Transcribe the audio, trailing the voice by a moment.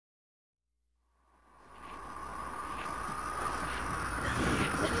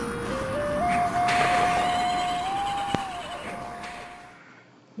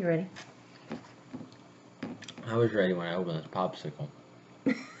ready? I was ready when I opened this popsicle.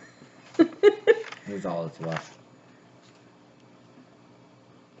 That's all that's left.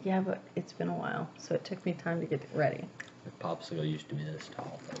 Yeah, but it's been a while, so it took me time to get it ready. The popsicle used to be this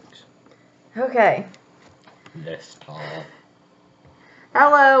tall, folks. Okay. This tall.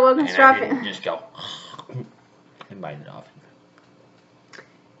 Hello, welcome to And I Strawfy. didn't just go and bite it off.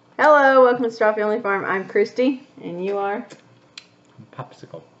 Hello, welcome to Strawfy Only Farm. I'm Christy, and you are?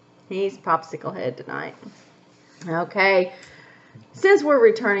 Popsicle. He's Popsicle Head tonight. Okay. Since we're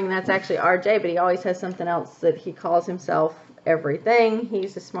returning, that's actually RJ, but he always has something else that he calls himself everything.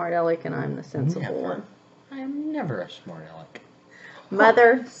 He's the smart aleck, and I'm the sensible one. I am never a smart aleck.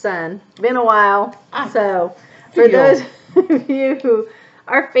 Mother, son. Been a while. So, for those of you who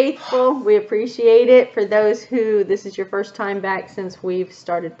are faithful, we appreciate it. For those who, this is your first time back since we've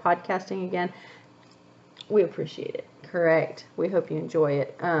started podcasting again, we appreciate it. Correct. We hope you enjoy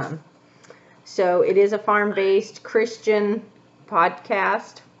it. So, it is a farm-based Christian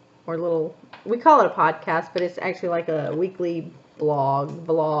podcast, or we call it a podcast, but it's actually like a weekly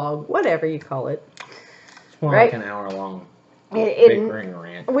vlog, whatever you call it. It's more like an hour long. Big ring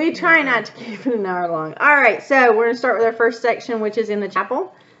rant. We try not to keep it an hour long. All right, so we're going to start with our first section, which is in the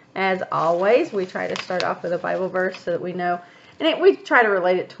chapel. As always, we try to start off with a Bible verse so that we know, and we try to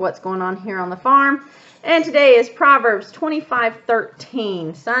relate it to what's going on here on the farm. And today is Proverbs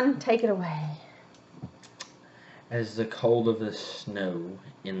 25:13. Son, take it away. As the cold of the snow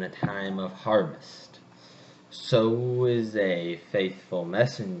in the time of harvest, so is a faithful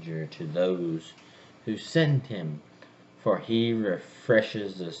messenger to those who send him, for he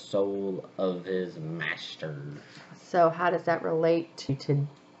refreshes the soul of his master. So how does that relate to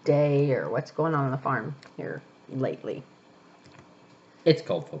today, or what's going on the farm here lately? It's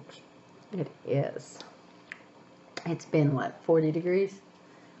cold, folks. It is. It's been, 40 degrees?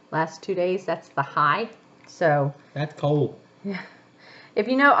 Last 2 days, that's the high. So that's cold. Yeah. If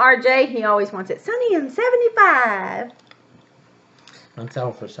you know RJ, he always wants it sunny and 75. I'd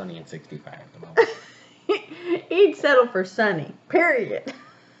settle for sunny and 65 at the moment. He'd settle for sunny. Period.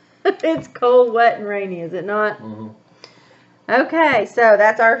 It's cold, wet, and rainy, is it not? Mm-hmm. Okay, so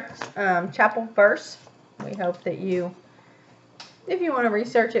that's our chapel verse. We hope that you, if you want to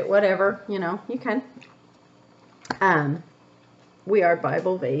research it, whatever, you can. We are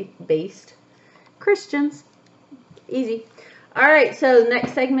Bible-based Christians. Easy. All right, so the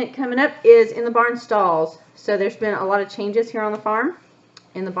next segment coming up is in the barn stalls. So there's been a lot of changes here on the farm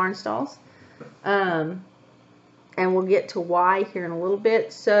in the barn stalls. And we'll get to why here in a little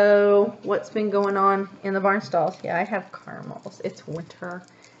bit. So what's been going on in the barn stalls? Yeah, I have caramels. It's winter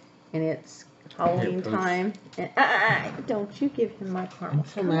and it's Halloween time. And don't you give him my caramels.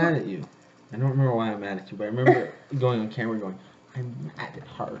 I'm so mad at you. I don't remember why I'm mad at you, but I remember going on camera going, I'm mad at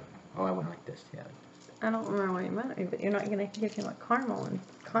her. Oh, I went like this, yeah. I don't remember why you're mad at me, but you're not going to give him a caramel and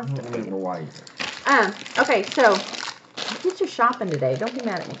I don't remember why. Okay, so get your shopping today. Don't be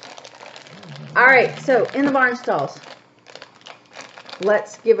mad at me. All right, so in the barn stalls,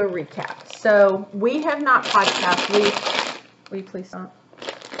 let's give a recap. So we have not podcast. Will you please stop?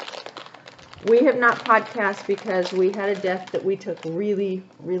 We have not podcast because we had a death that we took really,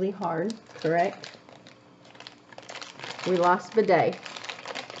 really hard. Correct? We lost Bidet.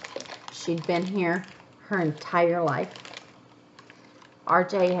 She'd been here her entire life.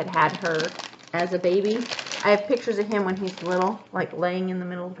 RJ had her as a baby. I have pictures of him when he's little, like laying in the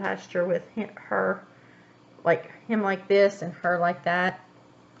middle of the pasture with her, like him like this and her like that,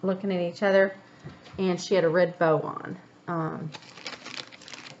 looking at each other. And she had a red bow on.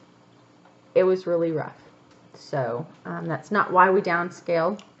 It was really rough. So that's not why we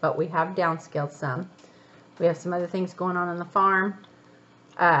downscaled, but we have downscaled some. We have some other things going on the farm.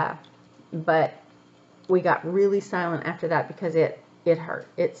 But we got really silent after that because it hurt.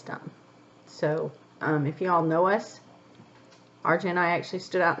 It stung. So if you all know us, RJ and I actually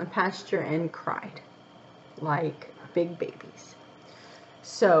stood out in the pasture and cried like big babies.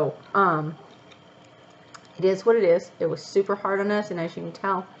 So it is what it is. It was super hard on us, and as you can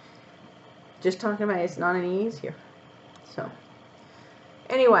tell, just talking about it's not any easier. So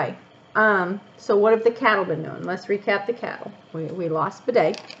anyway, so what have the cattle been doing? Let's recap the cattle. We lost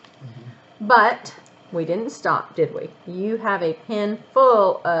Bidet, but we didn't stop, did we? You have a pen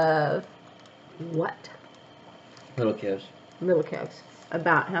full of what? Little calves. Little calves.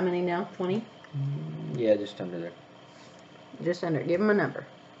 About how many now? 20? Yeah, just under there. Just under. Give him a number.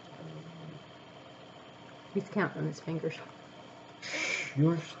 He's counting on his fingers. You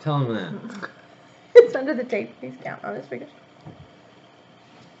weren't just telling him that. It's under the tape. He's counting on his fingers.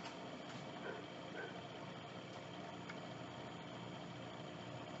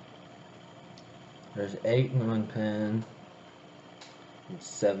 There's 8 in one pen and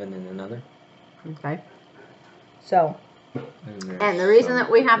 7 in another. Okay. So, and the reason that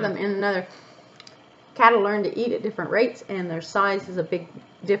we have them in another, cattle learn to eat at different rates, and their size is a big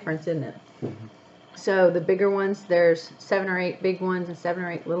difference in it. Mm-hmm. So the bigger ones, there's 7 or 8 big ones and 7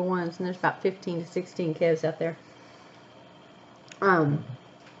 or 8 little ones, and there's about 15 to 16 calves out there.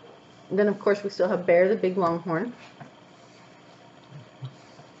 Then of course we still have Bear, the big longhorn.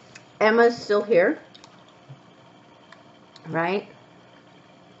 Emma's still here, right?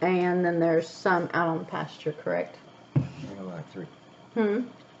 And then there's some out on the pasture, correct? I got like 3.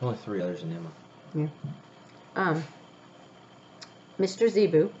 Only 3 others in Emma. Yeah. Mr.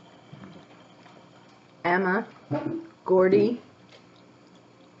 Zebu, Emma, Gordy,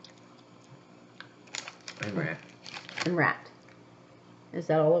 and Rat. Is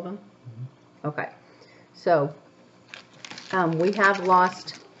that all of them? Mm-hmm. Okay. So, we have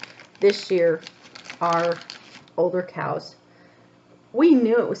lost this year our older cows. We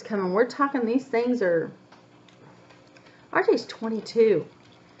knew it was coming. We're talking, these things are, RJ's 22.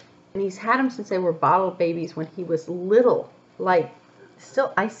 And he's had them since they were bottle babies when he was little. Like,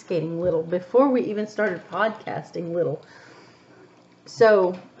 still ice skating little. Before we even started podcasting little.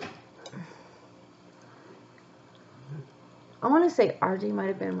 So, I want to say RJ might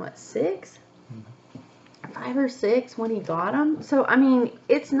have been, what, 6? 5 or 6 when he got them. So, I mean,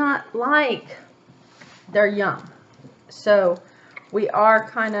 it's not like they're young. So, we are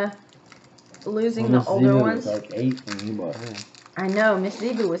kind of losing the older ones. Was like 8 when you bought her. I know. Miss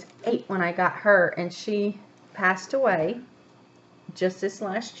Zebu was 8 when I got her, and she passed away just this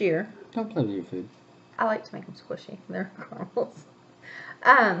last year. Don't play with your food. I like to make them squishy. They're caramels.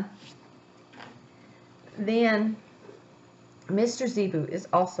 Then Mr. Zebu is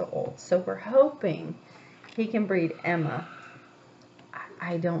also old, so we're hoping he can breed Emma.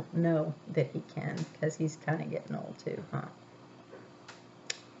 I don't know that he can, because he's kind of getting old too, huh?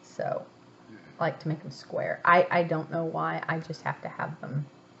 So, I like to make them square. I don't know why. I just have to have them.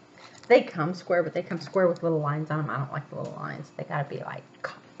 They come square, but they come square with little lines on them. I don't like the little lines. They gotta be like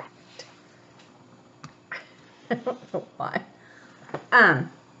compact. I don't know why. Oh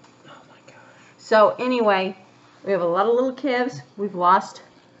my gosh. So anyway, we have a lot of little calves. We've lost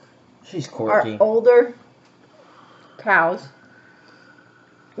our older cows.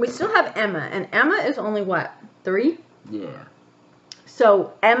 We still have Emma, and Emma is only what, 3? Yeah.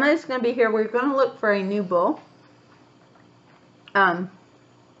 So Emma is going to be here. We're going to look for a new bull. I'm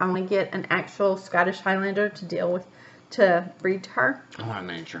going to get an actual Scottish Highlander to breed her. I want a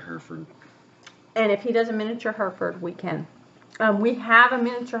miniature Hereford. And if he does a miniature Hereford, we can. We have a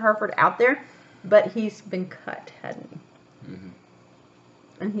miniature Hereford out there, but he's been cut, hadn't he? Mm-hmm.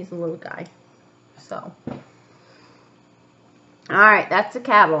 And he's a little guy. So. Alright, that's the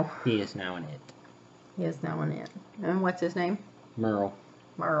cattle. He is now an it. He is now an it. And what's his name? Merle.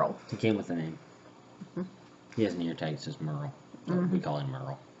 Merle. He came with a name. Mm-hmm. He has an ear tag that says Merle. Mm-hmm. We call him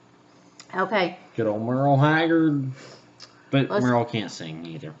Merle. Okay. Good old Merle Haggard. But Merle can't sing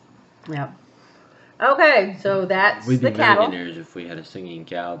either. Yep. Okay, so that's the cattle. We'd be millionaires if we had a singing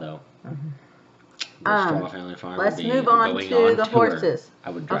cow, though. Mm-hmm. Let's move on to the horses. I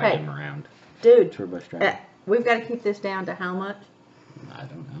would drive him around. Dude, Turbo drive. We've got to keep this down to how much? I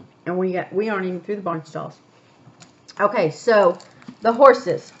don't know. And we aren't even through the barn stalls. Okay, so the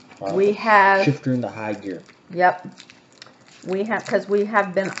horses. We have shifter into high gear. Yep. We have, because we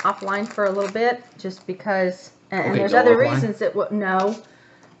have been offline for a little bit, just because, and there's other reasons that no,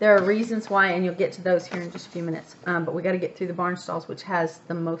 there are reasons why, and you'll get to those here in just a few minutes. But we got to get through the barn stalls, which has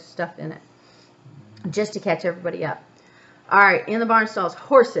the most stuff in it, just to catch everybody up. All right, in the barn stalls,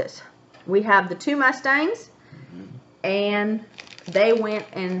 horses. We have the 2 Mustangs, and they went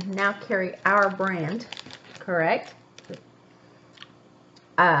and now carry our brand, correct?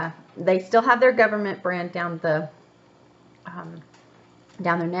 They still have their government brand down their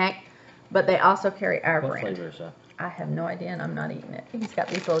neck, but they also carry our brand. What flavor is that? I have no idea, and I'm not eating it. He's got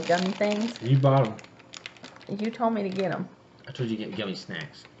these little gummy things. You bought them. You told me to get them. I told you to get gummy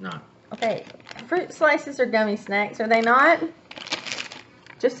snacks, not. Okay, fruit slices are gummy snacks, are they not?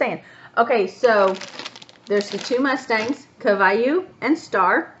 Just saying. Okay, so there's the 2 Mustangs, Cavallo and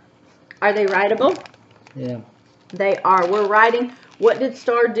Star. Are they rideable? Yeah. They are. We're riding. What did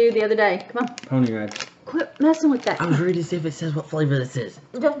Star do the other day? Come on. Pony ride. Quit messing with that. I was ready to see if it says what flavor this is.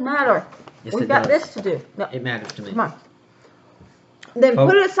 It doesn't matter. Yes, We've got this to do. No. It matters to me. Come on. Then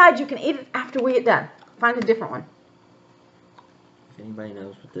put it aside. You can eat it after we get done. Find a different one. If anybody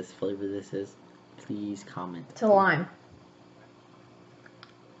knows what this flavor this is, please comment. It's a lime.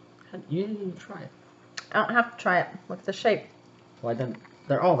 You didn't even try it. I don't have to try it. Look at the shape. Well,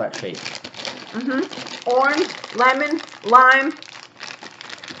 they're all that shape. Orange, lemon, lime.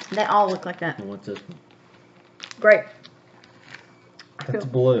 They all look like that. And what's this one? Grape. That's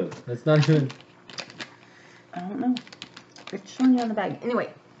blue. That's not even... I don't know. It's showing you on the bag.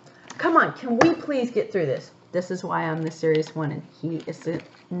 Anyway, come on. Can we please get through this? This is why I'm the serious one, and he is a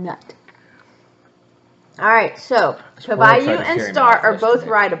nut. All right, so Caballo and Star are both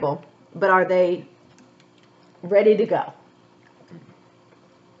rideable, but are they ready to go?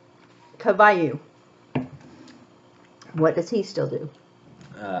 Caballo. What does he still do?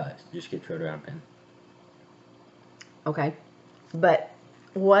 Just get rode around pen. Okay, but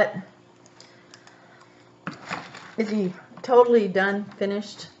what is he totally done,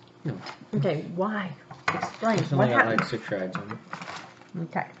 finished? No. Okay, why? Explain. He's What only got happened? like 6 rides on him.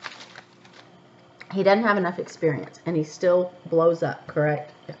 Okay. He doesn't have enough experience, and he still blows up,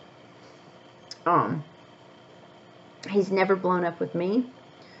 correct? Yeah. He's never blown up with me,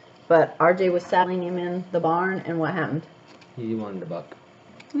 but RJ was saddling him in the barn, and what happened? He wanted to buck.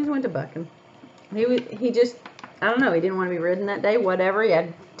 He just went to buck him. He just, I don't know, he didn't want to be ridden that day, whatever. He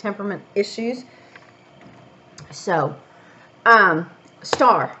had temperament issues. So,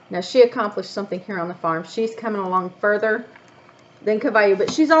 Star. Now, she accomplished something here on the farm. She's coming along further than Caballo,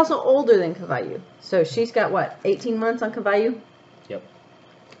 but she's also older than Caballo. So, she's got, what, 18 months on Caballo? Yep.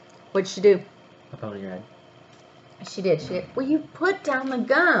 What'd she do? A pony ride. She did. Well, you put down the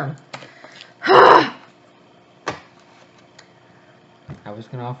gum. I was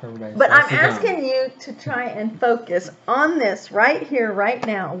going to offer everybody. But I'm asking you to try and focus on this right here, right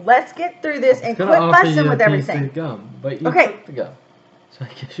now. Let's get through this and quit fussing with everything. Gum, but you Okay. took the gum. So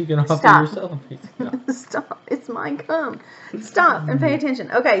I guess you can offer Stop. yourself a piece of gum. Stop. It's my gum. Stop and pay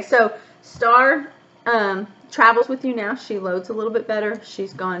attention. Okay, so Star travels with you now. She loads a little bit better.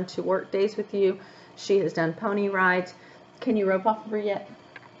 She's gone to work days with you. She has done pony rides. Can you rope off of her yet?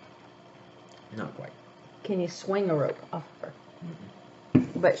 Not quite. Can you swing a rope off of her?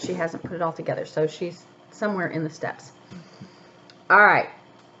 But she hasn't put it all together, so she's somewhere in the steps. All right.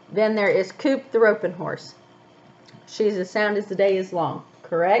 Then there is Coop the roping horse. She's as sound as the day is long,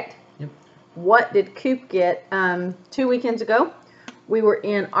 correct? Yep. What did Coop get 2 weekends ago? We were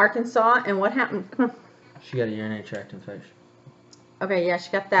in Arkansas, and what happened? She got a urinary tract infection. Okay, yeah,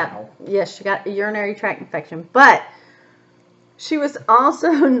 she got that. Ow. Yes, she got a urinary tract infection, but she was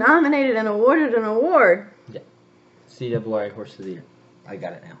also nominated and awarded an award. Yeah. CWI Horse of the Year. I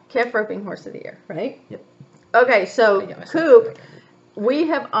got it now. Calf roping horse of the year, right? Yep. Okay, so I got myself. Coop, we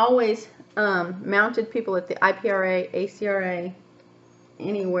have always mounted people at the IPRA, ACRA,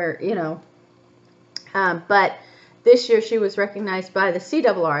 anywhere, you know. But this year she was recognized by the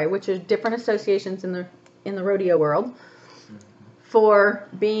CRRA, which are different associations in the rodeo world, for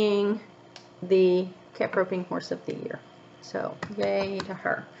being the calf roping horse of the year. So yay to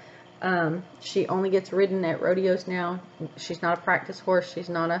her. She only gets ridden at rodeos now. She's not a practice horse. She's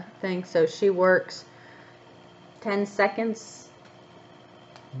not a thing. So she works 10 seconds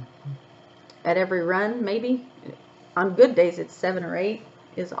at every run, maybe. On good days, it's 7 or 8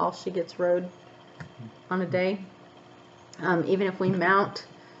 is all she gets rode on a day. Even if we mount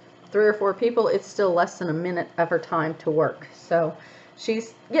 3 or 4 people, it's still less than a minute of her time to work. So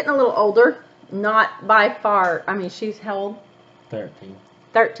she's getting a little older. Not by far. I mean, she's held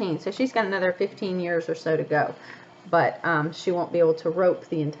 13, so she's got another 15 years or so to go, but she won't be able to rope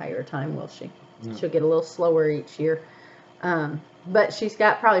the entire time, will she? No. She'll get a little slower each year, but she's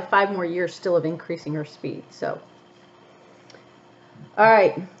got probably 5 more years still of increasing her speed. So all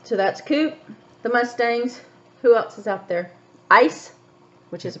right, so that's Coop, the Mustangs. Who else is out there? Ice,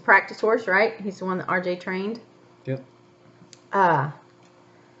 which is a practice horse, right? He's the one that RJ trained. Yep.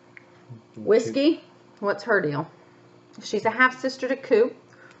 Whiskey, what's her deal? She's a half-sister to Coop.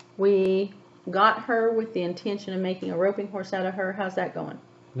 We got her with the intention of making a roping horse out of her. How's that going?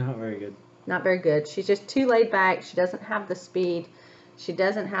 Not very good. Not very good. She's just too laid back. She doesn't have the speed. She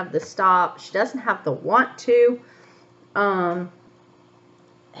doesn't have the stop. She doesn't have the want to.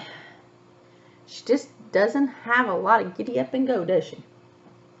 She just doesn't have a lot of giddy up and go, does she?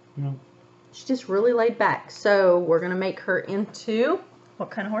 No. She's just really laid back. So we're going to make her into what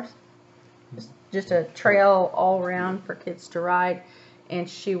kind of horse? Just a trail all around for kids to ride, and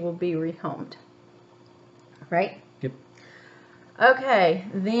she will be rehomed. Right? Yep. Okay,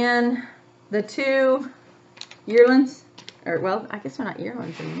 then the 2 yearlings, or well, I guess they're not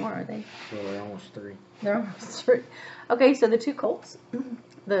yearlings anymore, are they? Well, they're almost 3. They're almost 3. Okay, so the 2 colts,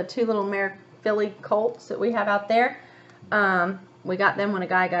 the 2 little mare filly colts that we have out there, we got them when a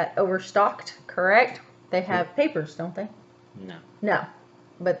guy got overstocked, correct? They have papers, don't they? No. No.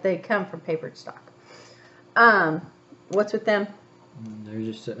 But they come from papered stock. What's with them? They're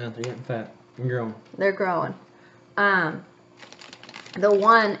just sitting out there getting fat. Growing. They're growing. The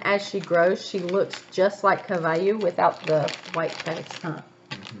one, as she grows, she looks just like Cavallo without the white petticoat hump.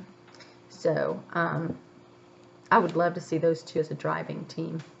 So, I would love to see those two as a driving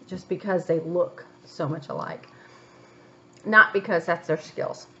team, just because they look so much alike. Not because that's their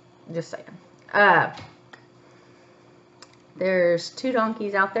skills. Just saying. There's 2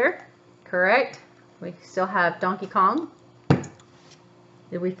 donkeys out there, correct? We still have Donkey Kong.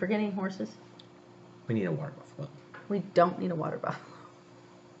 Did we forget any horses? We need a water buffalo. We don't need a water buffalo.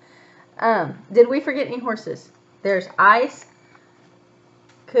 Did we forget any horses? There's Ice,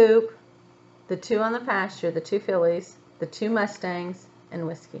 Coop, the 2 on the pasture, the 2 fillies, the 2 Mustangs, and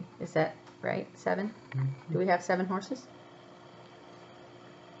Whiskey. Is that right? 7? Do we have 7 horses?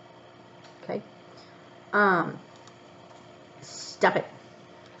 Okay. Stop it.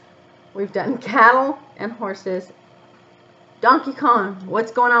 We've done cattle and horses. Donkey Kong,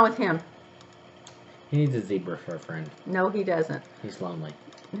 what's going on with him? He needs a zebra for a friend. No, he doesn't. He's lonely.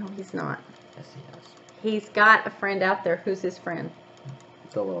 No, he's not. Yes, he does. He's got a friend out there. Who's his friend?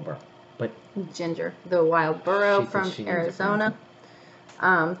 The little burro. But Ginger, the wild burro from Arizona.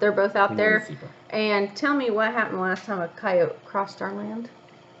 They're both out there. And tell me what happened last time a coyote crossed our land?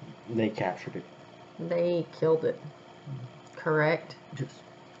 They captured it. They killed it. Correct? Yes.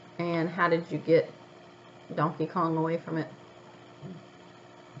 And how did you get Donkey Kong away from it?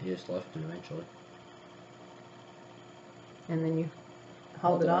 He just left it eventually. And then you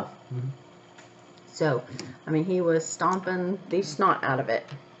hauled it off? Mm-hmm. So, I mean, he was stomping the snot out of it.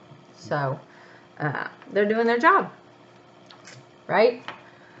 So, they're doing their job. Right?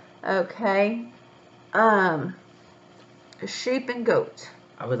 Okay. Sheep and goats.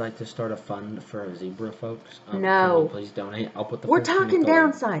 I would like to start a fund for a zebra, folks. No. Please donate. I'll put the We're first talking nickel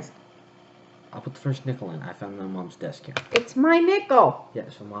downsize. in. I'll put the first nickel in. I found it on Mom's desk here. It's my nickel. Yeah,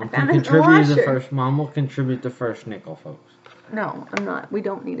 so Mom found can it in the contribute the washer. first. Mom will contribute the first nickel, folks. No, I'm not. We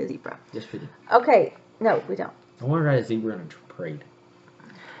don't need a zebra. Yes, we do. Okay. No, we don't. I want to ride a zebra in a parade.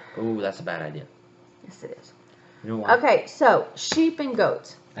 Oh, that's a bad idea. Yes, it is. You know why? Okay, so sheep and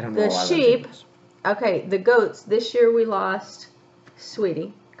goats. I don't know The a lot about sheep. zebras. Okay, the goats. This year we lost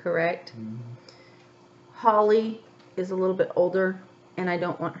Sweetie, correct? Mm-hmm. Holly is a little bit older, and I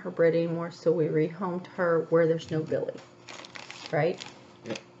don't want her bred anymore, so we rehomed her where there's no Billy. Right?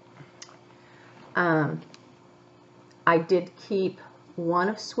 Yep. I did keep one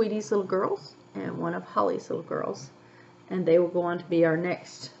of Sweetie's little girls and one of Holly's little girls, and they will go on to be our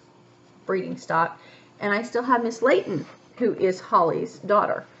next breeding stock. And I still have Miss Layton, who is Holly's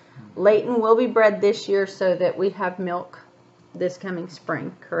daughter. Layton will be bred this year so that we have milk this coming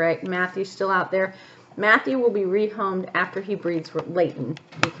spring, correct? Matthew's still out there. Matthew will be rehomed after he breeds with Layton,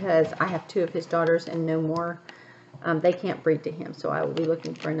 because I have 2 of his daughters and no more. They can't breed to him, so I will be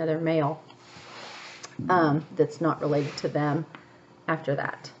looking for another male that's not related to them after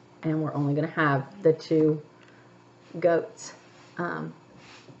that. And we're only going to have the 2 goats. I'm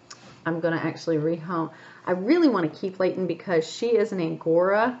going to actually rehome. I really want to keep Layton because she is an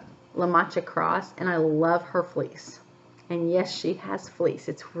Angora La Mancha cross, and I love her fleece. And yes, she has fleece.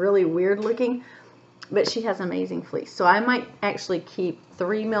 It's really weird looking, but she has amazing fleece. So I might actually keep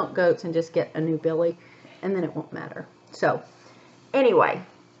 3 milk goats and just get a new Billy, and then it won't matter. So anyway,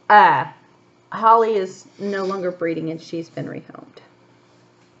 Holly is no longer breeding, and she's been rehomed.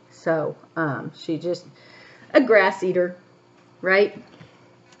 So she just a grass eater, right?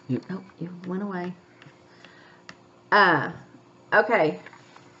 Yep. Oh, you went away. Okay.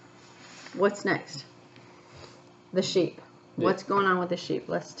 What's next? The sheep. Yeah. What's going on with the sheep?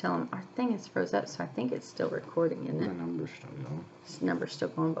 Let's tell them. Our thing is froze up, so I think it's still recording, isn't The it? number's still going. This number's still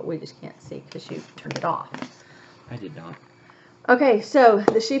going, but we just can't see because you turned it off. I did not. Okay, so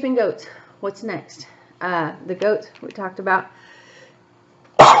the sheep and goats. What's next? The goats we talked about.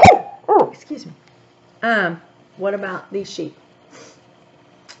 Oh, excuse me. What about these sheep?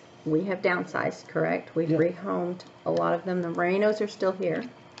 We have downsized, correct? We've rehomed a lot of them. The Merinos are still here.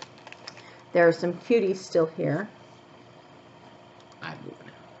 There are some cuties still here. I'm moving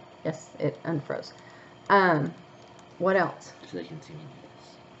out. Yes, it unfroze. What else? So they can see me.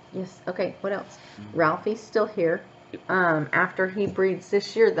 Yes, okay, what else? Ralphie's still here. After he breeds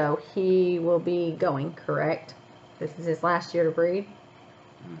this year, though, he will be going, correct? This is his last year to breed.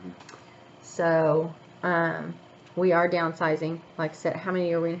 So, we are downsizing. Like I said, how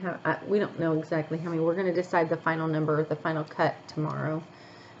many are we going to have? We don't know exactly how many. We're going to decide the final number, the final cut tomorrow.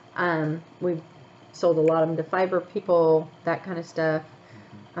 We've sold a lot of them to fiber people, that kind of stuff.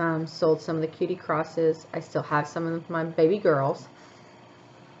 Sold some of the cutie crosses. I still have some of my baby girls.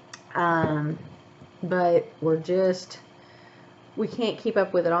 But we can't keep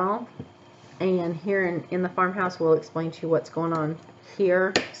up with it all. And here in the farmhouse, we'll explain to you what's going on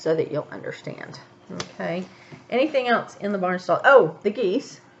here so that you'll understand. Okay. Anything else in the barn stall? Oh, the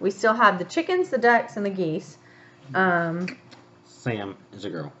geese. We still have the chickens, the ducks, and the geese. Sam is a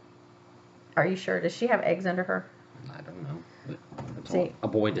girl. Are you sure? Does she have eggs under her? I don't know. But See, a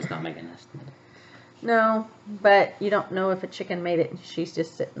boy does not make a nest. no, but you don't know if a chicken made it and she's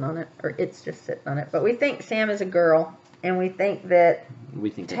just sitting on it, or it's just sitting on it. But we think Sam is a girl, and we think that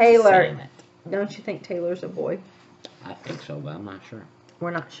Taylor. Don't you think Taylor's a boy? I think so, but I'm not sure.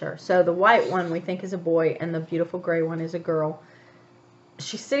 We're not sure. So the white one we think is a boy, and the beautiful gray one is a girl.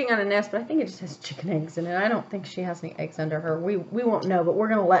 She's sitting on a nest, but I think it just has chicken eggs in it. I don't think she has any eggs under her. We won't know, but we're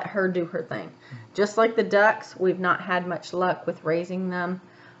going to let her do her thing. Just like the ducks, we've not had much luck with raising them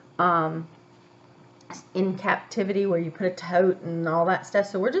in captivity where you put a tote and all that stuff.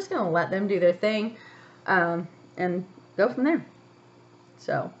 So we're just going to let them do their thing and go from there.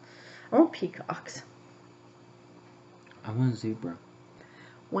 So I want peacocks. I want a zebra.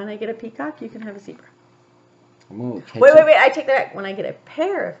 When I get a peacock, you can have a zebra. Wait, I take that back. When I get a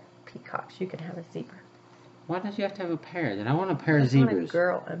pair of peacocks, you can have a zebra. Why don't you have to have a pair? Then I want a pair of zebras. I want a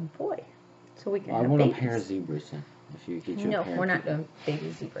girl and boy, so we can have I want babies. a pair of zebras then. If you get your No, pair we're not doing baby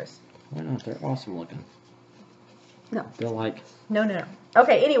zebras. Why not? They're awesome looking. No. They're like... No.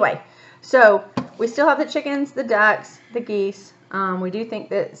 Okay, anyway. So, we still have the chickens, the ducks, the geese. We do think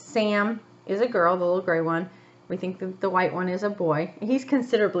that Sam is a girl, the little gray one. We think that the white one is a boy. He's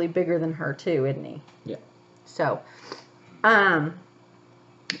considerably bigger than her too, isn't he? Yeah. So,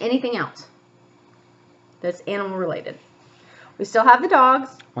 anything else that's animal related? We still have the dogs.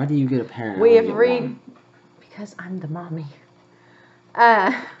 Why do you get a pair? We have because I'm the mommy.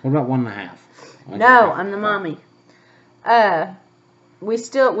 What about 1.5? No, I'm the mommy. We've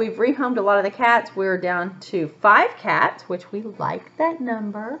rehomed a lot of the cats. We're down to 5 cats, which we like that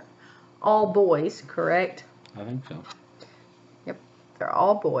number. All boys, correct? I think so. Yep, they're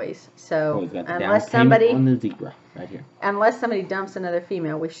all boys. So unless somebody on the zebra right here. Unless somebody dumps another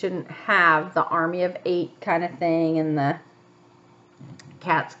female, we shouldn't have the army of 8 kind of thing and the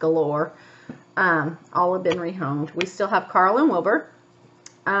cats galore. All have been rehomed. We still have Carl and Wilbur.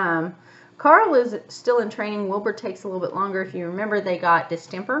 Carl is still in training. Wilbur takes a little bit longer. If you remember, they got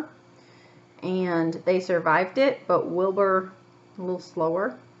distemper and they survived it, but Wilbur a little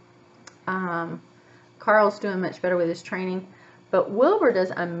slower. Carl's doing much better with his training, but Wilbur does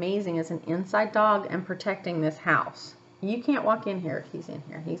amazing as an inside dog and protecting this house. You can't walk in here if he's in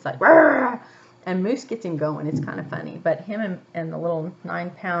here. He's like, "Rrr!" And Moose gets him going. It's kind of funny, but him and the little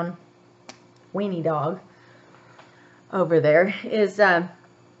 9-pound weenie dog over there is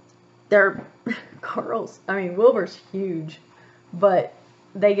they're Wilbur's huge, but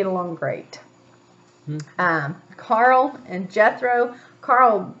they get along great. Carl and Jethro.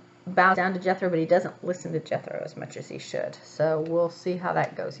 Carl bows down to Jethro, but he doesn't listen to Jethro as much as he should. So we'll see how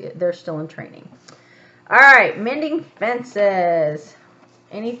that goes. They're still in training. All right, mending fences.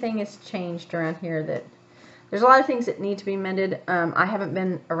 Anything has changed around here that there's a lot of things that need to be mended. I haven't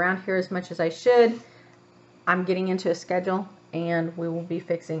been around here as much as I should. I'm getting into a schedule, and we will be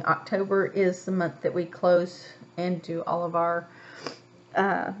fixing. October is the month that we close and do all of our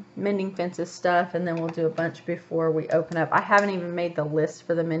mending fences stuff, and then we'll do a bunch before we open up. I haven't even made the list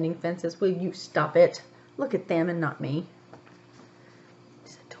for the mending fences. Will you stop it? Look at them and not me.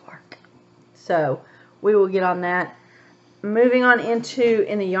 He's a dork. So we will get on that. Moving on into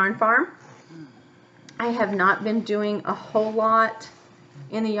in the yarn farm. I have not been doing a whole lot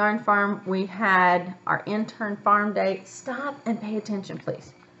in the yarn farm. We had our intern farm day. Stop and pay attention,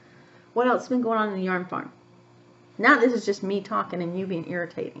 please. What else has been going on in the yarn farm? Now this is just me talking and you being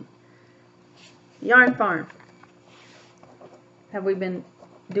irritating. Yarn farm. Have we been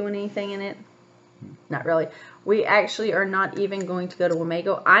doing anything in it? Not really. We actually are not even going to go to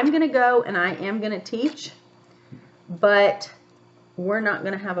Wamego. I'm going to go and I am going to teach, but we're not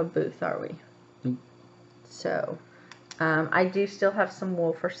going to have a booth, are we? Nope. So, I do still have some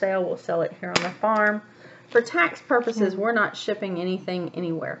wool for sale. We'll sell it here on the farm. For tax purposes, we're not shipping anything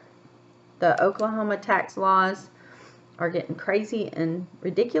anywhere. The Oklahoma tax laws are getting crazy and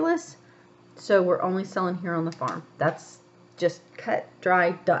ridiculous, so we're only selling here on the farm. That's just cut,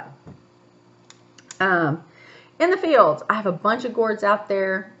 dry, done. In the fields, I have a bunch of gourds out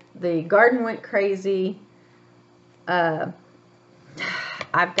there. The garden went crazy.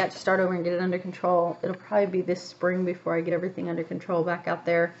 I've got to start over and get it under control. It'll probably be this spring before I get everything under control back out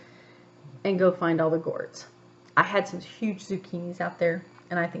there and go find all the gourds. I had some huge zucchinis out there,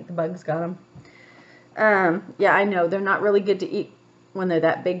 and I think the bugs got them. Yeah, I know. They're not really good to eat when they're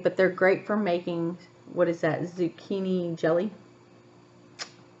that big, but they're great for making, what is that, zucchini jelly?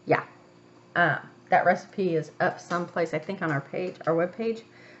 Yeah. That recipe is up someplace, I think, on our page, our webpage.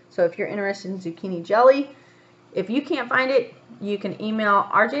 So if you're interested in zucchini jelly, if you can't find it, you can email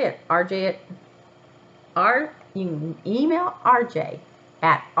RJ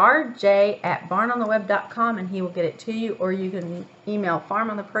at rj@barnontheweb.com, and he will get it to you, or you can email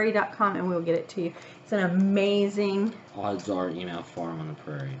farmontheprairie.com and we will get it to you. It's an amazing... Odds are email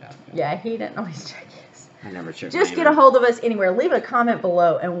farmontheprairie.com. Yeah, he didn't always check his. I never check. Just get a hold of us anywhere. Leave a comment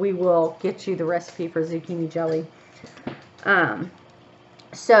below and we will get you the recipe for zucchini jelly.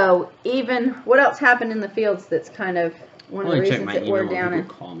 So even, what else happened in the fields that's kind of one of the reasons that we're down in...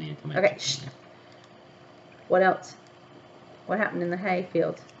 Call me and tell me. Okay, shh. What else? What happened in the hay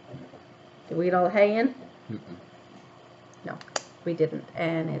fields? Did we get all the hay in? No, we didn't.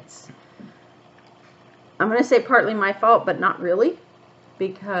 And it's, I'm going to say partly my fault, but not really.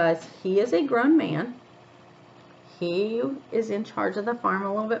 Because he is a grown man. He is in charge of the farm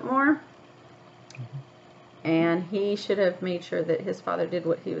a little bit more. And he should have made sure that his father did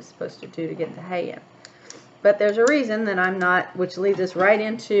what he was supposed to do to get the hay in. But there's a reason that I'm not, which leads us right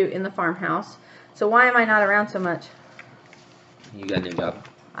into in the farmhouse. So why am I not around so much? You got a new job?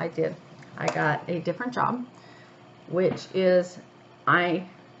 I did. I got a different job, which is I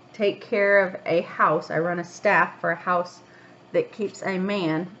take care of a house. I run a staff for a house that keeps a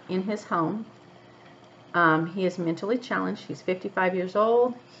man in his home. He is mentally challenged. He's 55 years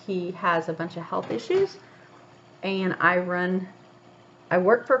old. He has a bunch of health issues. And I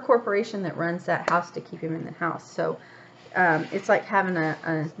work for a corporation that runs that house to keep him in the house. So it's like having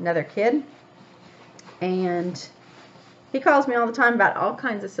another kid. And he calls me all the time about all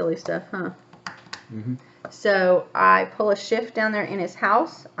kinds of silly stuff, huh? So I pull a shift down there in his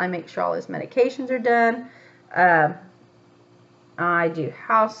house. I make sure all his medications are done. I do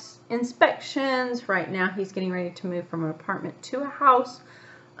house inspections. Right now he's getting ready to move from an apartment to a house.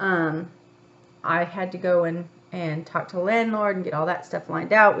 I had to go and talk to the landlord and get all that stuff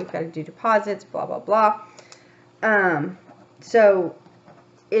lined out. We've got to do deposits, blah, blah, blah. So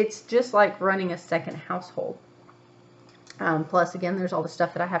it's just like running a second household. Plus, again, there's all the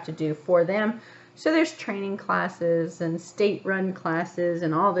stuff that I have to do for them. So there's training classes and state-run classes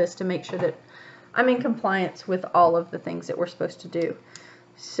and all this to make sure that I'm in compliance with all of the things that we're supposed to do.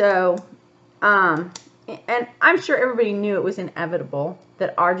 So, and I'm sure everybody knew it was inevitable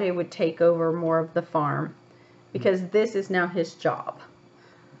that RJ would take over more of the farm because this is now his job.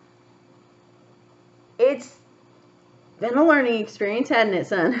 It's been a learning experience, hasn't it,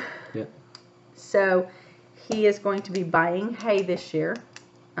 son? Yeah. So he is going to be buying hay this year,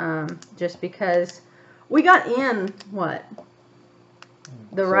 just because we got in, what?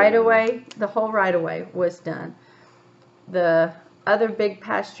 The right-of-way, the whole right-of-way was done. The other big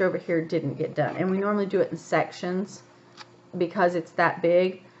pasture over here didn't get done. And we normally do it in sections because it's that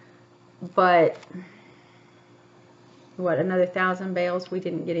big. But, what, another 1,000 bales we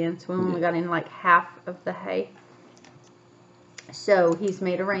didn't get in. So we only got in like half of the hay. So he's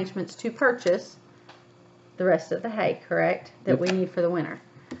made arrangements to purchase the rest of the hay, correct? That we need for the winter.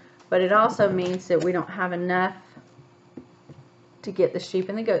 But it also means that we don't have enough to get the sheep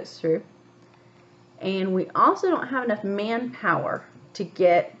and the goats through. And we also don't have enough manpower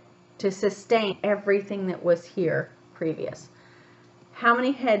to sustain everything that was here previous. How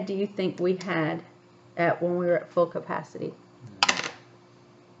many head do you think we had when we were at full capacity?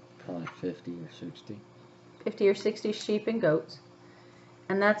 Probably 50 or 60. 50 or 60 sheep and goats.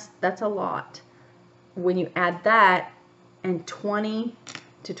 And that's a lot. When you add that and 20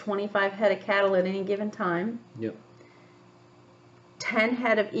 to 25 head of cattle at any given time. Yep. 10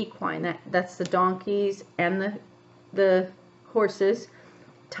 head of equine, that's the donkeys and the horses.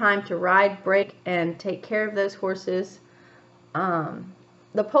 Time to ride, break, and take care of those horses.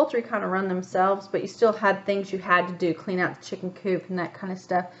 The poultry kind of run themselves, but you still had things you had to do, clean out the chicken coop and that kind of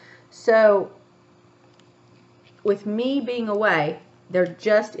stuff. So with me being away, there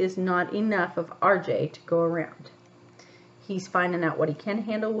just is not enough of RJ to go around. He's finding out what he can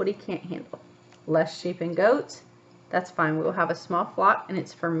handle, what he can't handle. Less sheep and goats, that's fine. We'll have a small flock, and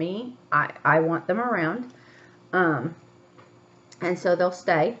it's for me. I want them around. And so they'll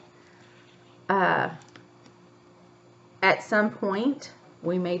stay. At some point,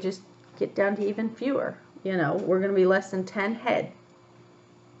 we may just get down to even fewer. You know, we're going to be less than 10 head.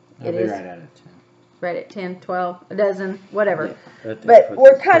 I'll be right at 10. Right at 10, 12, a dozen, whatever. Yeah, but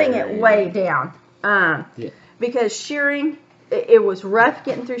we're cutting it way down. Because shearing, it was rough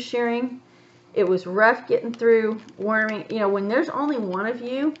getting through shearing. It was rough getting through worming. You know, when there's only one of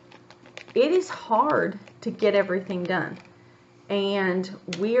you, it is hard to get everything done. And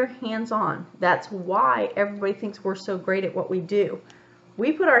we're hands-on. That's why everybody thinks we're so great at what we do.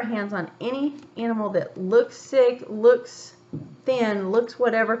 We put our hands on any animal that looks sick, looks thin, looks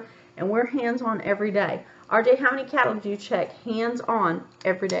whatever, and we're hands on every day. RJ, how many cattle do you check hands on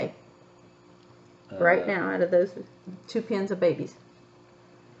every day? Right now, out of those 2 pens of babies.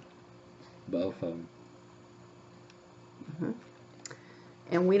 Both of them.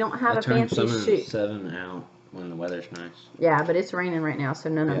 And we don't have a turn fancy some of chute. 7 out when the weather's nice. Yeah, but it's raining right now, so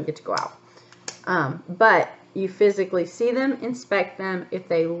none of them get to go out. But you physically see them, inspect them. If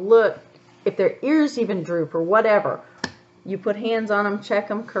they look, if their ears even droop or whatever, you put hands on them, check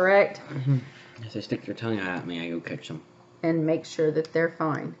them, correct? If they stick their tongue out at me, I go catch them. And make sure that they're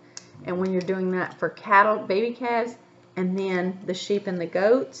fine. And when you're doing that for cattle, baby calves, and then the sheep and the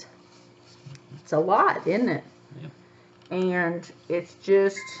goats, it's a lot, isn't it? Yeah. And it's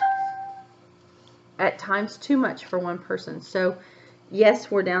just at times too much for one person. So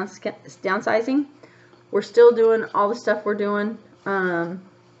yes, we're downsizing. We're still doing all the stuff we're doing.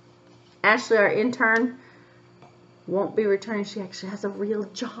 Ashley, our intern, won't be returning. She actually has a real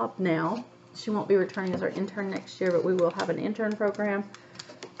job now. She won't be returning as our intern next year, but we will have an intern program.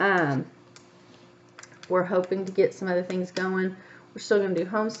 We're hoping to get some other things going. We're still going to do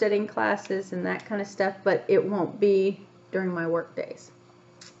homesteading classes and that kind of stuff, but it won't be during my work days.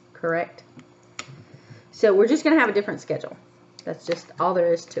 Correct? So we're just going to have a different schedule. That's just all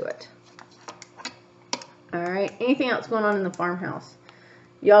there is to it. All right. Anything else going on in the farmhouse?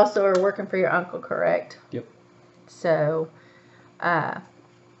 You also are working for your uncle, correct? Yep. So,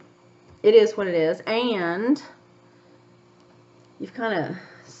 it is what it is. And you've kind of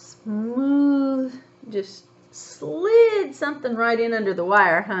just slid something right in under the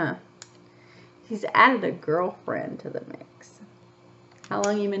wire, huh? He's added a girlfriend to the mix. How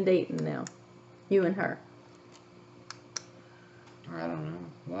long you been dating now? You and her? I don't know.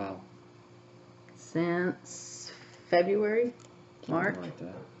 Wow. Since February? March? Something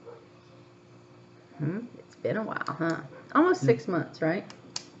like that. It's been a while, huh? Almost 6 months, right?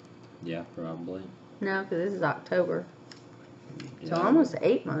 Yeah, probably. No, because this is October. So Yeah. almost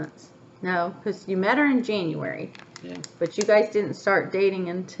 8 months. No, because you met her in January. Yeah. But you guys didn't start dating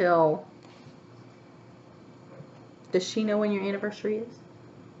until... Does she know when your anniversary is?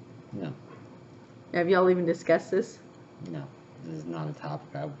 No. Have y'all even discussed this? No. This is not a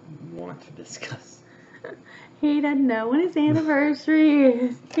topic I want to discuss. He doesn't know when his anniversary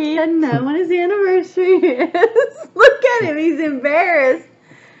is. He doesn't know when his anniversary is. Look at him. He's embarrassed.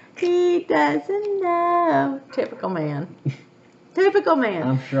 He doesn't know. Typical man. Typical man.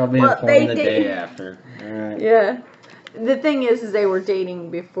 I'm sure I'll be informed the day after. All right. Yeah. The thing is they were dating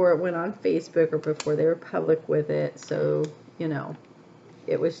before it went on Facebook or before they were public with it. So, you know,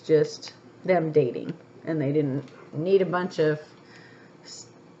 it was just them dating. And they didn't need a bunch of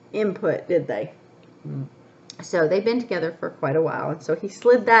input, did they? So they've been together for quite a while. And so he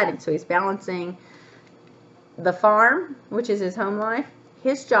slid that in. So he's balancing the farm, which is his home life,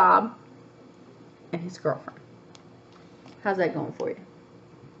 his job, and his girlfriend. How's that going for you?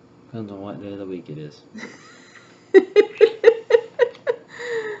 Depends on what day of the week it is.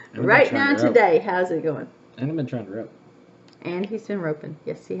 Right now, today, how's it going? And I've been trying to rope. And he's been roping.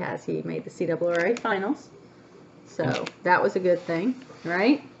 Yes, he has. He made the CWRA finals. So that was a good thing,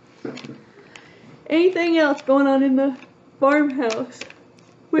 right? Anything else going on in the farmhouse?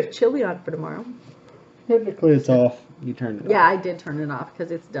 With chili on for tomorrow. Typically it's off. You turned it off. Yeah, I did turn it off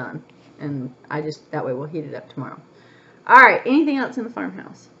because it's done. And that way we'll heat it up tomorrow. All right, anything else in the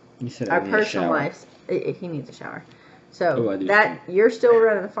farmhouse? You said our personal lives. He needs a shower. So you're still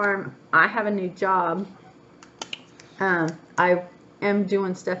running the farm. I have a new job. I am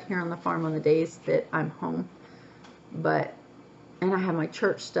doing stuff here on the farm on the days that I'm home. And I have my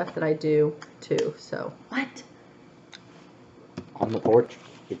church stuff that I do too. So what? On the porch,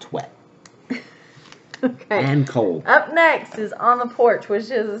 it's wet. Okay. And cold. Up next is On the Porch, which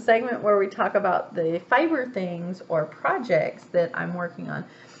is a segment where we talk about the fiber things or projects that I'm working on.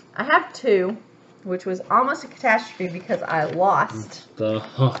 I have 2, which was almost a catastrophe because I lost the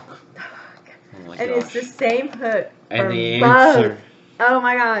hook. Oh my gosh. It's the same hook and for the both. answer. Oh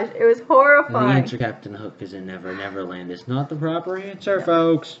my gosh, it was horrifying. And the answer, Captain Hook, is in Never Never Land. It's not the proper answer,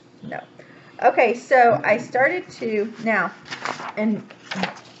 folks. No. Okay, so I started to now, and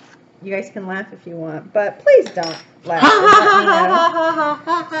you guys can laugh if you want, but please don't laugh.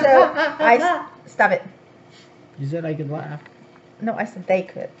 So stop it. You said I could laugh. No, I said they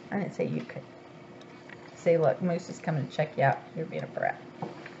could. I didn't say you could. Say, look, Moose is coming to check you out. You're being a brat.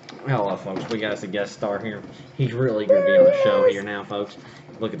 Hello, folks. We got us a guest star here. He's really going to be on the show here now, folks.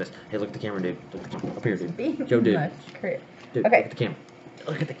 Look at this. Hey, look at the camera, dude. Look at the camera. Up here, dude. Joe, dude. Dude, okay. Look at the camera.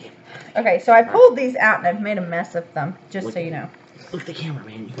 Look at the camera. Okay, so I pulled these out and I've made a mess of them, just so you know. Look at the camera,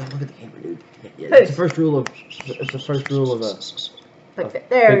 man. You gotta look at the camera, dude. Yeah, that's the first rule of. It's the first rule of a. Look,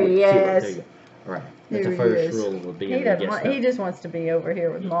 there he There is. you go. All right. That's the first rule of being a guest. He just wants to be over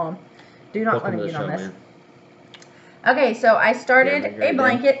here with Mom. Do not Welcome let him to get the on show, this. man. Okay, so I started a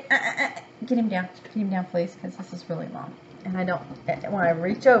blanket. Get him down. Get him down, please, because this is really long. And I don't, when I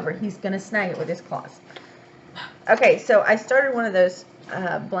reach over, he's going to snag it with his claws. Okay, so I started one of those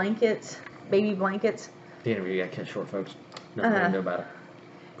blankets, baby blankets. The interview got cut short, folks. Nothing to do about it.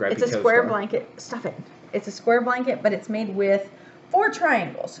 Grab It's a square blanket. Stop it. It's a square blanket, but it's made with 4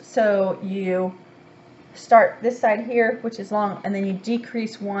 triangles. So you start this side here, which is long, and then you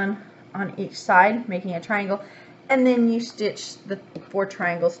decrease one on each side, making a triangle, and then you stitch the 4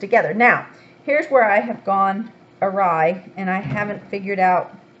 triangles together. Now, here's where I have gone awry, and I haven't figured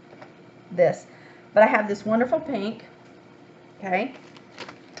out this. But I have this wonderful pink, okay?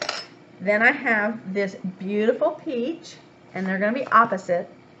 Then I have this beautiful peach, and they're going to be opposite.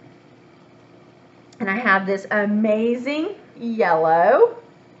 And I have this amazing yellow.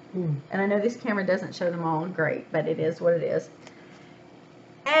 And I know this camera doesn't show them all great, but it is what it is.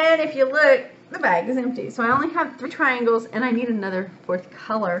 And if you look, the bag is empty. So I only have 3 triangles, and I need another 4th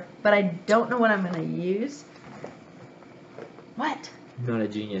color, but I don't know what I'm going to use. What? I'm not a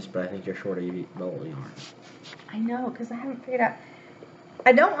genius, but I think you're short of ball yarn. I know, because I haven't figured out.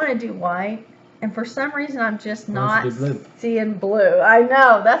 I don't want to do white, and for some reason I'm just not seeing blue. I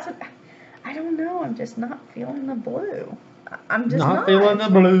know, that's what, I don't know, I'm just not feeling the blue. I'm just not feeling the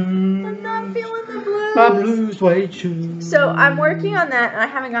blues. I'm not feeling the blues. My blue suede shoes. So I'm working on that, and I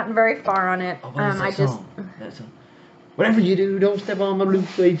haven't gotten very far on it. Oh, what is that song? That song? Whatever you do, don't step on my blue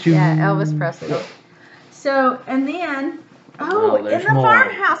suede shoes. Yeah, Elvis Presley. So, and then, in the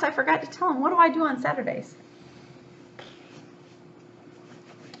farmhouse, I forgot to tell him, what do I do on Saturdays?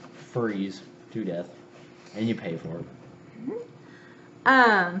 Freeze to death, and you pay for it.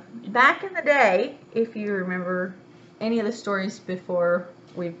 Back in the day, if you remember any of the stories before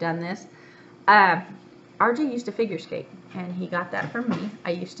we've done this, RJ used to figure skate, and he got that from me.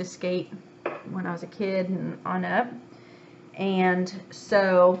 I used to skate when I was a kid and on up, and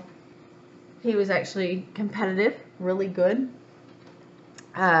so he was actually competitive, really good.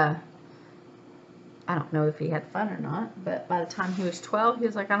 I don't know if he had fun or not, but by the time he was 12, he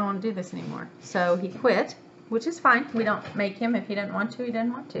was like, I don't want to do this anymore. So he quit, which is fine. We don't make him. If he didn't want to, he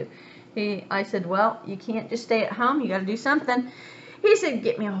didn't want to. I said, well, you can't just stay at home. You got to do something. He said,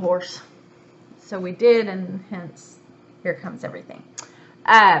 get me a horse. So we did, and hence, here comes everything.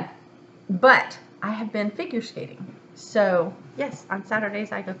 But I have been figure skating. So, yes, on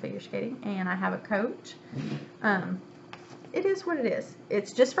Saturdays I go figure skating, and I have a coach. It is what it is.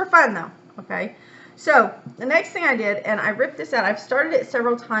 It's just for fun, though, okay? So, the next thing I did, and I ripped this out. I've started it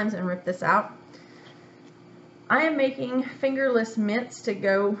several times and ripped this out. I am making fingerless mitts to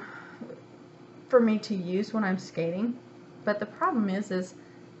go for me to use when I'm skating. But the problem is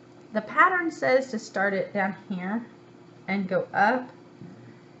the pattern says to start it down here and go up.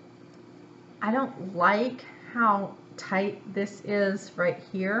 I don't like how tight this is right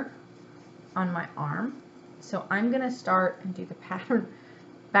here on my arm. So I'm going to start and do the pattern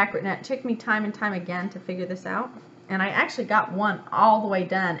backward. Now, it took me time and time again to figure this out. And I actually got one all the way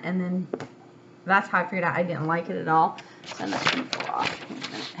done. And then that's how I figured out I didn't like it at all. So I'm not going to fall off.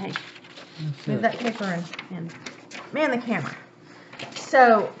 Hey, move that paper and man the camera.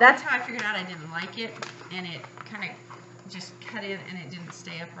 So that's how I figured out I didn't like it. And it kind of just cut in and it didn't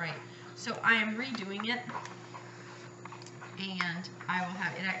stay upright. So I am redoing it. And I will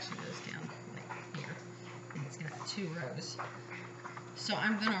have, it actually goes down like here. And it's got 2 rows. So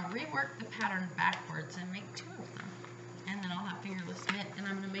I'm going to rework the pattern backwards and make 2 of them. And then I'll have fingerless mitt, and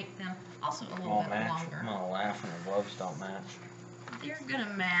I'm going to make them also a little bit longer. I'm going to laugh when the gloves don't match. They're going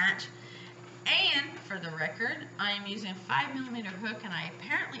to match. And for the record, I am using a 5mm hook, and I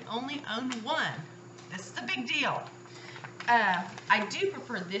apparently only own 1. This is a big deal. I do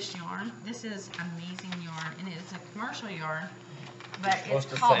prefer this yarn. This is amazing yarn, and it is a commercial yarn. But You're supposed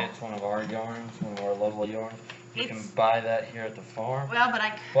to say it's one of our yarns, one of our lovely yarns. You can buy that here at the farm. Well, but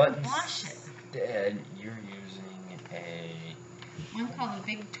I couldn't wash it. Instead, you're using one called the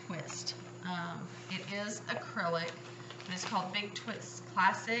Big Twist. It is acrylic. It is called Big Twist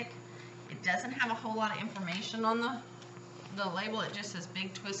Classic. It doesn't have a whole lot of information on the label. It just says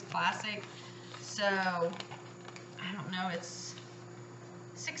Big Twist Classic. So, I don't know. It's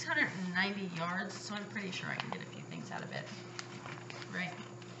 690 yards, so I'm pretty sure I can get a few things out of it. Right?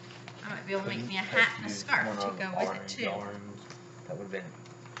 I might be able to make me a hat and a scarf to go with it too. That would have been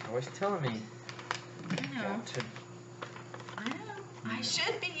always telling me. I know. I know. I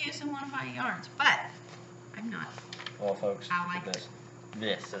should be using one of my yarns, but I I'm not. Well, folks, I like look at this.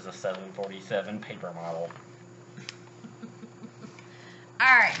 This is a 747 paper model.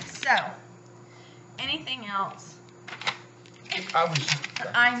 Alright, so, anything else?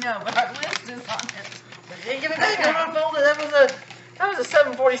 I know, but our list is on it. Give me that folder. That was a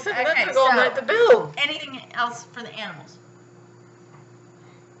 747. Okay, that took all so- night to build. Anything else for the animals?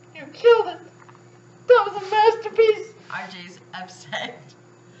 You killed it. That was a masterpiece. RJ's upset.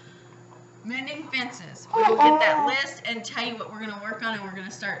 Mending fences. We will get that list and tell you what we're going to work on, and we're going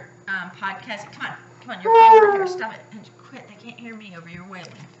to start podcasting. Come on, you're over here. Stop it and quit. They can't hear me over your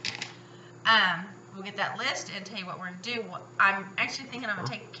wailing. We'll get that list and tell you what we're going to do. I'm actually thinking I'm going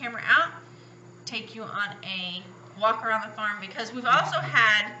to take the camera out, take you on a walk around the farm, because we've also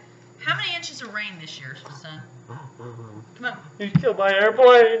had, how many inches of rain this year, son? Come on. You killed my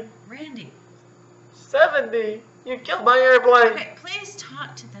airplane. Randy. 70. You killed my airplane. Okay, please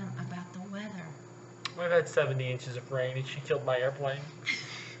talk to them about the weather. We've had 70 inches of rain and she killed my airplane.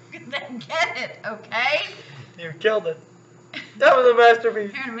 Then get it, okay? You killed it. That was a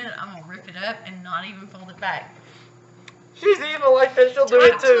masterpiece. Here in a minute, I'm gonna rip it up and not even fold it back. She's evil like that. She'll do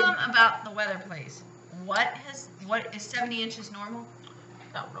it Talk to too. them about the weather, please. What is 70 inches normal?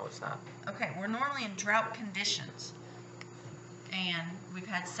 No, it's not. Okay, we're normally in drought conditions, and we've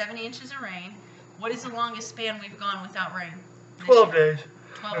had 70 inches of rain. What is the longest span we've gone without rain? 12 days.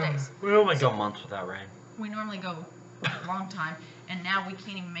 12 days. We only go months without rain. We normally go a long time, and now we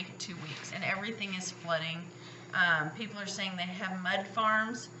can't even make it 2 weeks, and everything is flooding. People are saying they have mud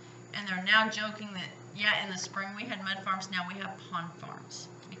farms, and they're now joking that, yeah, in the spring we had mud farms, now we have pond farms,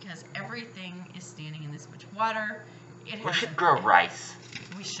 because everything is standing in this much water. We should grow rice.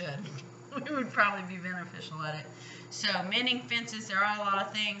 We should. We would probably be beneficial at it. So, mending fences, there are a lot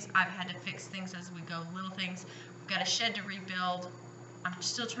of things. I've had to fix things as we go, little things. We've got a shed to rebuild. I'm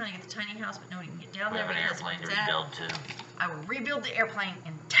still trying to get the tiny house, but nobody can get down there because of where it's at. too. I will rebuild the airplane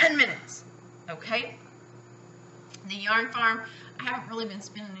in 10 minutes. Okay? The yarn farm, I haven't really been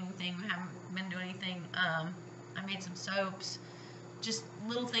spinning anything. We haven't been doing anything. I made some soaps. Just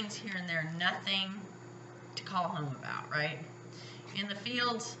little things here and there. Nothing to call home about, right? In the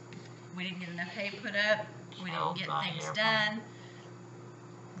fields, we didn't get enough hay put up. We didn't get things done.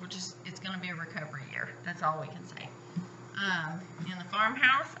 It's going to be a recovery year. That's all we can say. In the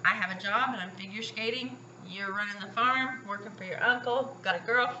farmhouse, I have a job and I'm figure skating. You're running the farm, working for your uncle, got a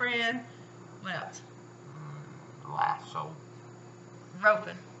girlfriend. What else? Lasso.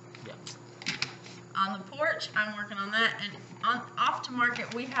 Roping. Yep. On the porch, I'm working on that. And off to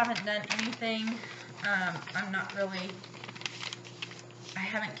market, we haven't done anything. I'm not really, I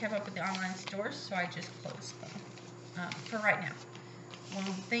haven't kept up with the online stores, so I just closed them for right now. When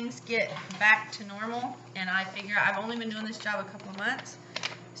things get back to normal, and I figure I've only been doing this job a couple of months,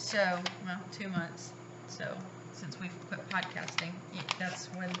 so, well, 2 months, so since we've quit podcasting, that's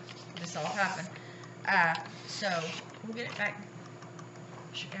when this all happened. So we'll get it back.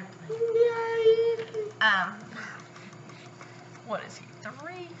 What is he,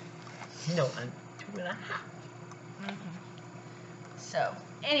 3? No, I'm 2.5. So,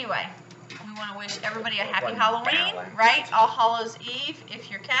 anyway, we want to wish everybody a happy Halloween, right? All Hallows Eve, if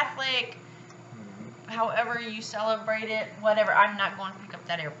you're Catholic, however you celebrate it, whatever. I'm not going to pick up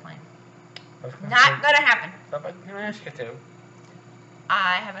that airplane. Not going to happen. Can I ask you to?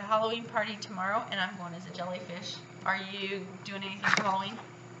 I have a Halloween party tomorrow, and I'm going as a jellyfish. Are you doing anything for Halloween?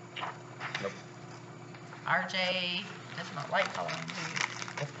 Nope. RJ does not like Halloween, do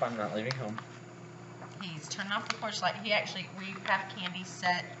you? If I'm not leaving home. He's turning off the porch light. We have candy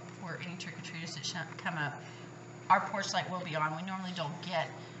set for any trick-or-treaters that come up. Our porch light will be on. We normally don't get,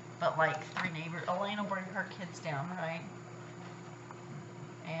 but like 3 neighbors. Elaine will bring her kids down, right?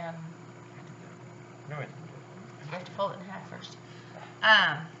 And No, wait. you have to fold it in half first.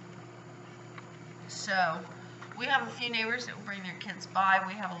 So we have a few neighbors that will bring their kids by.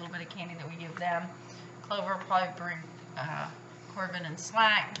 We have a little bit of candy that we give them. Clover will probably bring Corbin and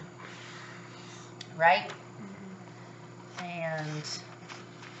Slack, right? And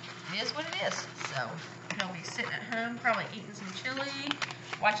it is what it is. So he'll be sitting at home, probably eating some chili,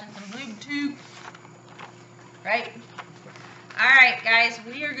 watching some YouTube, right? All right, guys,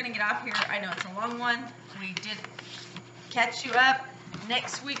 we are gonna get off here. I know it's a long one. We did catch you up.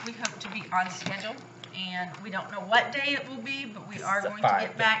 Next week we hope to be on schedule, and we don't know what day it will be, but we are going to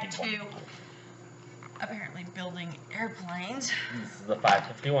get back to apparently building airplanes. This is the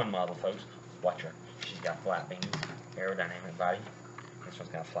 551 model, folks. Watch her. She's got flat wings, aerodynamic body. This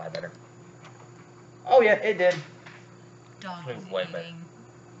one's gonna fly better. Oh yeah, it did. Dog is Way better. eating.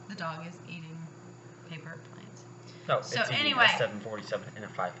 The dog is eating paper airplanes. No, So it's anyway, a 747 and a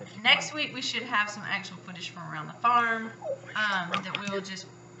 550. next week we should have some actual footage from around the farm that we will just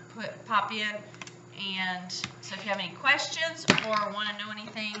pop in. And so if you have any questions or want to know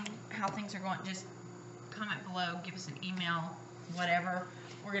anything, how things are going, just comment below, give us an email, whatever.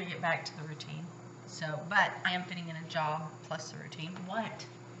 We're going to get back to the routine. So, but I am fitting in a job plus the routine. What?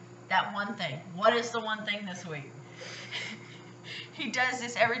 That one thing. What is the one thing this week? He does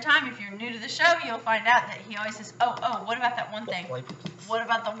this every time. If you're new to the show, you'll find out that he always says, oh, what about that one thing? What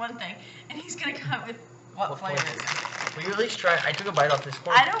about the one thing? And he's going to come up with what flavor is it? Will you at least try? I took a bite off this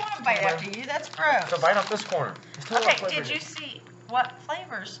corner. I don't want to bite after you. That's gross. So bite off this corner. Okay, did you see what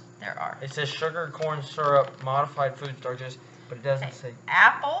flavors there are? It says sugar, corn syrup, modified food starches, but it doesn't say.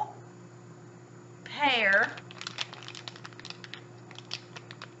 Apple, pear.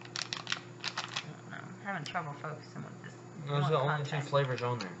 I'm having trouble focusing with this. Those are the only two flavors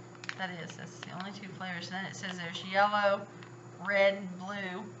on there. That's the only two flavors. Then it says there's yellow, red,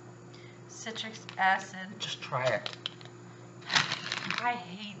 blue, citric acid. Just try it. I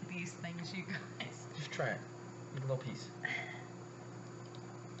hate these things, you guys. Just try it. Eat a little piece.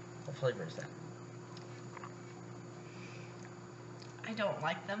 What flavor is that? I don't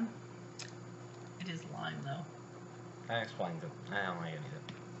like them. It is lime, though. I explained it. I don't like it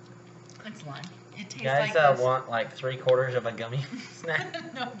either. It's lime. It tastes You guys like this. want like 3/4 of a gummy snack?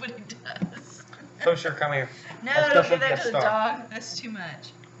 Nobody does. Kosher, come here. No, Our don't special give that guest to the star. dog. That's too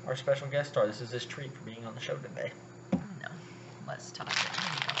much. Our special guest star. This is his treat for being on the show today. No. Let's toss it.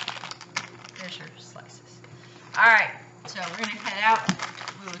 Here you go. There's your slices. Alright. So we're going to head out.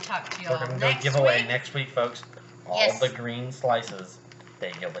 We will talk to y'all We're going to next give away week. next week, folks. All Yes. the green slices.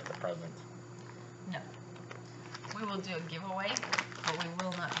 They go with the presents. No. We will do a giveaway, but we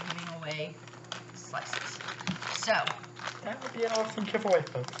will not be giving away slices. So, That would be an awesome giveaway,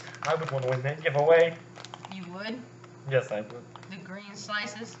 folks. I would want to win that giveaway. you would? Yes, I would. The green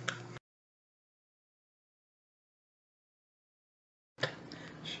slices?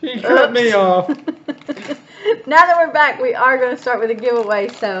 She cut me off. Now that we're back, we are going to start with a giveaway.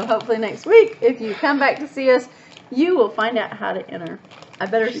 So hopefully next week, if you come back to see us, you will find out how to enter. I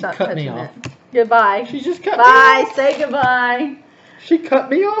better stop cut me touching off. it. Goodbye. She just cut Bye. me off. Say goodbye. She cut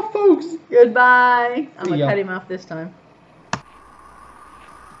me off, folks. Goodbye. I'm See going to ya. cut him off this time.